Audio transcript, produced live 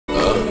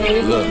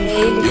look,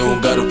 you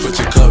don't gotta put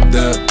your cup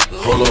down.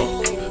 Hold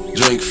on,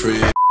 drink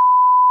free.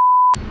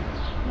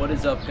 What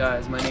is up,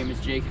 guys? My name is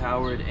Jake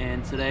Howard,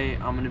 and today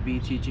I'm going to be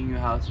teaching you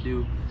how to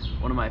do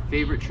one of my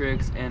favorite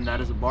tricks, and that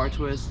is a bar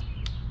twist.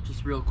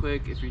 Just real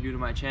quick, if you're new to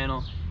my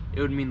channel, it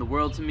would mean the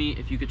world to me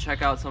if you could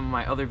check out some of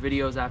my other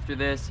videos after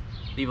this,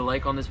 leave a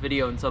like on this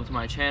video and sub to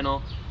my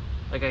channel.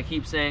 Like I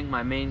keep saying,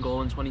 my main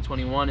goal in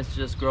 2021 is to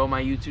just grow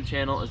my YouTube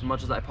channel as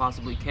much as I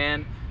possibly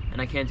can,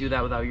 and I can't do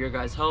that without your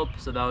guys' help,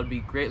 so that would be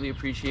greatly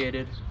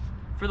appreciated.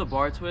 For the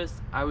bar twist,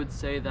 I would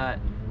say that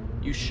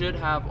you should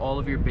have all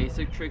of your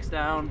basic tricks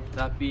down,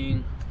 that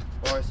being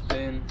bar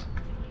spin,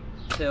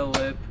 tail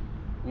whip,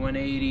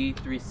 180,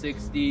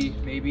 360,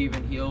 maybe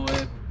even heel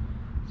whip.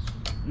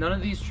 None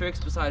of these tricks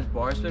besides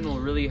bar spin will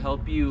really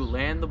help you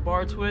land the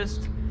bar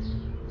twist.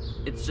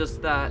 It's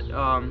just that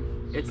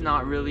it's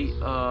not really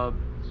a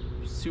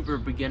super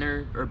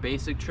beginner or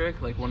basic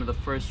trick, like one of the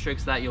first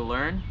tricks that you'll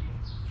learn.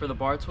 For the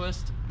bar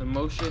twist, the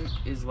motion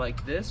is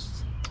like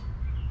this.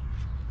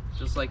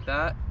 Just like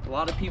that. A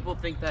lot of people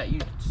think that you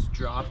just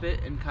drop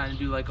it and kind of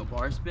do like a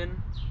bar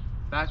spin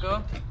back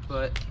up,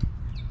 but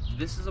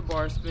this is a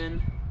bar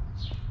spin,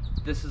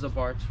 this is a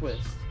bar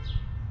twist.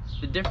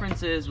 The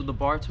difference is with the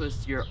bar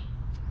twist, your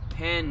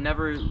hand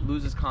never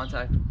loses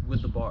contact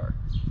with the bar.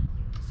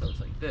 So it's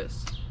like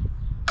this.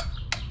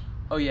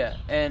 Oh yeah,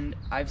 and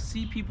I've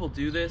seen people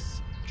do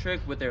this trick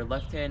with their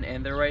left hand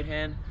and their right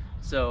hand,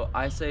 so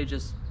I say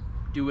just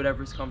do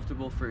whatever's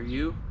comfortable for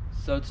you.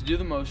 So to do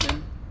the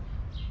motion,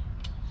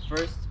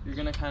 first, you're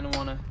gonna kind of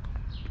want to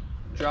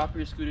drop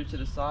your scooter to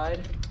the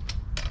side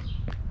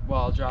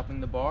while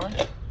dropping the bar.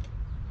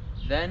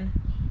 Then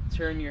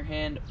turn your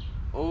hand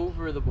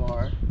over the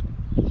bar.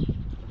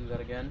 Do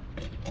that again.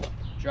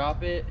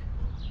 Drop it.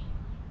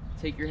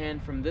 Take your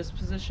hand from this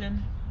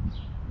position,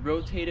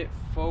 rotate it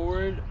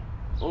forward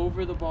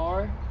over the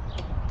bar,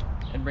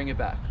 and bring it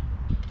back.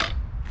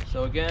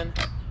 So again,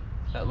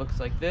 that looks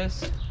like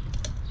this.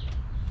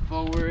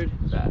 Forward,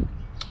 back.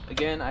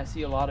 Again, I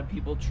see a lot of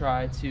people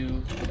try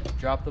to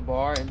drop the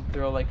bar and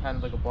throw like kind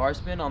of like a bar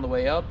spin on the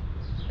way up.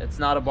 It's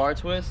not a bar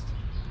twist.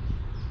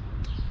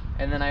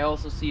 And then I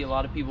also see a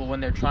lot of people when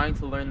they're trying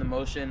to learn the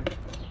motion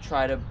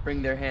try to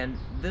bring their hand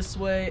this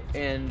way,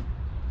 and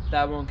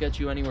that won't get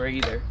you anywhere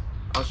either.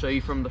 I'll show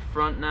you from the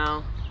front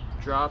now.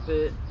 Drop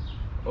it,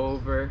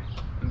 over,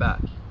 and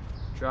back.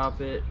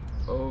 Drop it,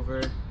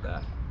 over,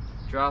 back.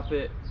 Drop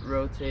it,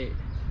 rotate,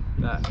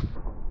 back.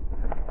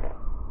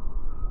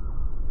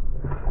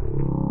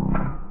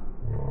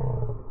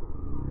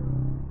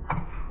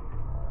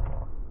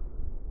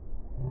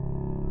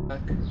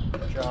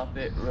 Drop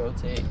it,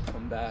 rotate,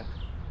 come back.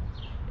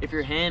 If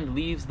your hand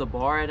leaves the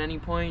bar at any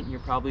point, you're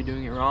probably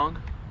doing it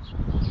wrong.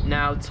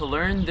 Now, to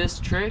learn this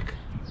trick,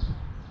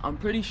 I'm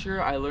pretty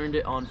sure I learned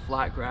it on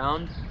flat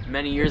ground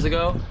many years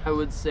ago. I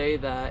would say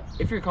that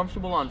if you're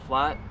comfortable on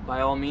flat,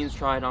 by all means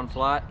try it on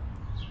flat.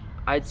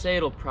 I'd say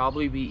it'll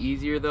probably be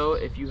easier though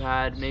if you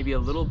had maybe a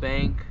little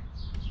bank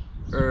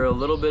or a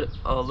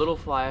little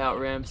fly out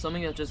ramp,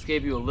 something that just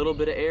gave you a little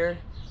bit of air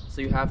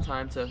so you have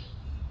time to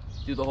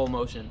do the whole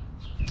motion.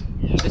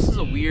 This is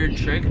a weird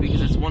trick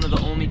because it's one of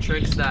the only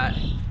tricks that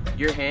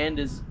your hand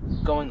is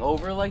going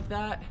over like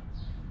that,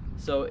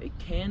 so it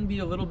can be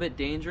a little bit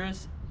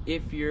dangerous.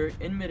 If you're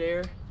in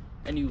midair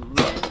and you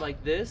land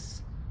like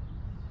this,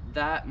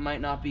 that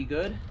might not be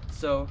good.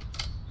 So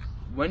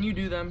when you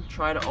do them,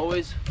 try to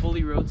always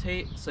fully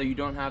rotate so you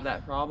don't have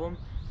that problem.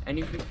 And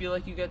if you feel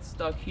like you get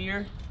stuck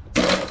here,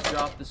 just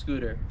drop the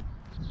scooter.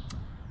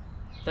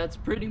 That's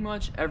pretty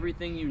much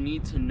everything you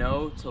need to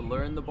know to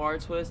learn the bar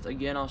twist.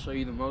 Again, I'll show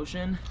you the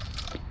motion.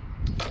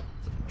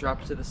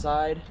 Drop it to the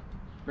side,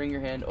 bring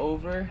your hand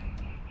over,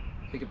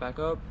 pick it back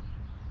up,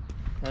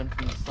 and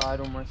from the side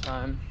one more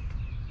time.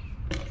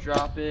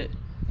 Drop it,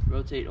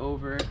 rotate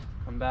over,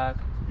 come back.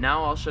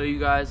 Now I'll show you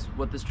guys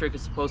what this trick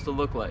is supposed to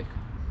look like.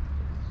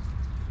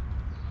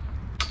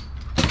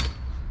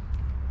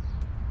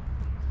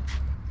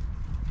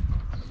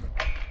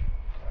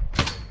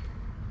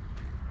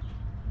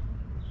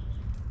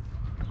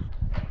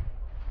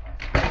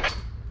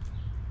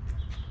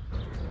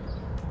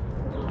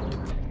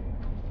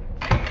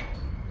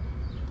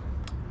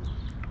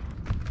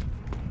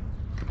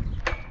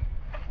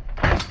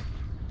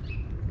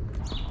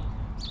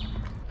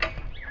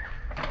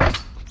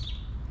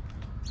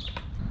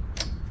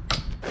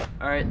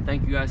 Alright,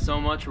 thank you guys so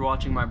much for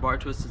watching my bar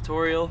twist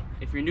tutorial.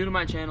 If you're new to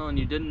my channel and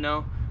you didn't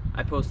know,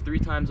 I post 3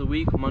 times a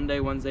week, Monday,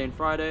 Wednesday, and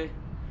Friday.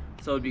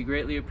 So it'd be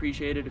greatly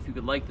appreciated if you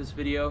could like this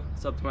video,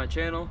 sub to my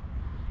channel.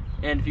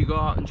 And if you go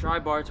out and try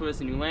bar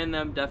twists and you land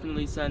them,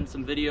 definitely send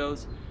some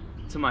videos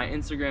to my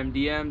Instagram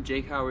DM,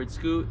 Jake Howard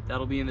Scoot.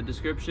 That'll be in the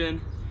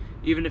description.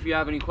 Even if you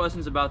have any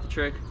questions about the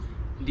trick,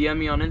 DM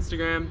me on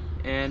Instagram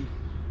and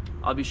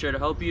I'll be sure to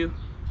help you.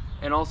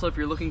 And also, if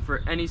you're looking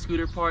for any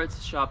scooter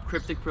parts, shop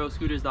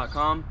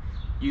krypticproscooters.com.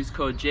 Use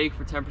code JAKE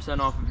for 10%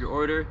 off of your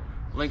order.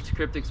 Link to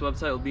Kryptic's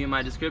website will be in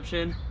my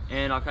description,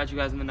 and I'll catch you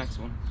guys in the next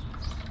one.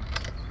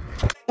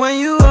 When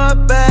you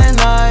up at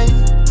night,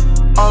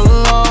 all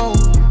alone,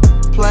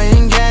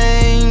 playing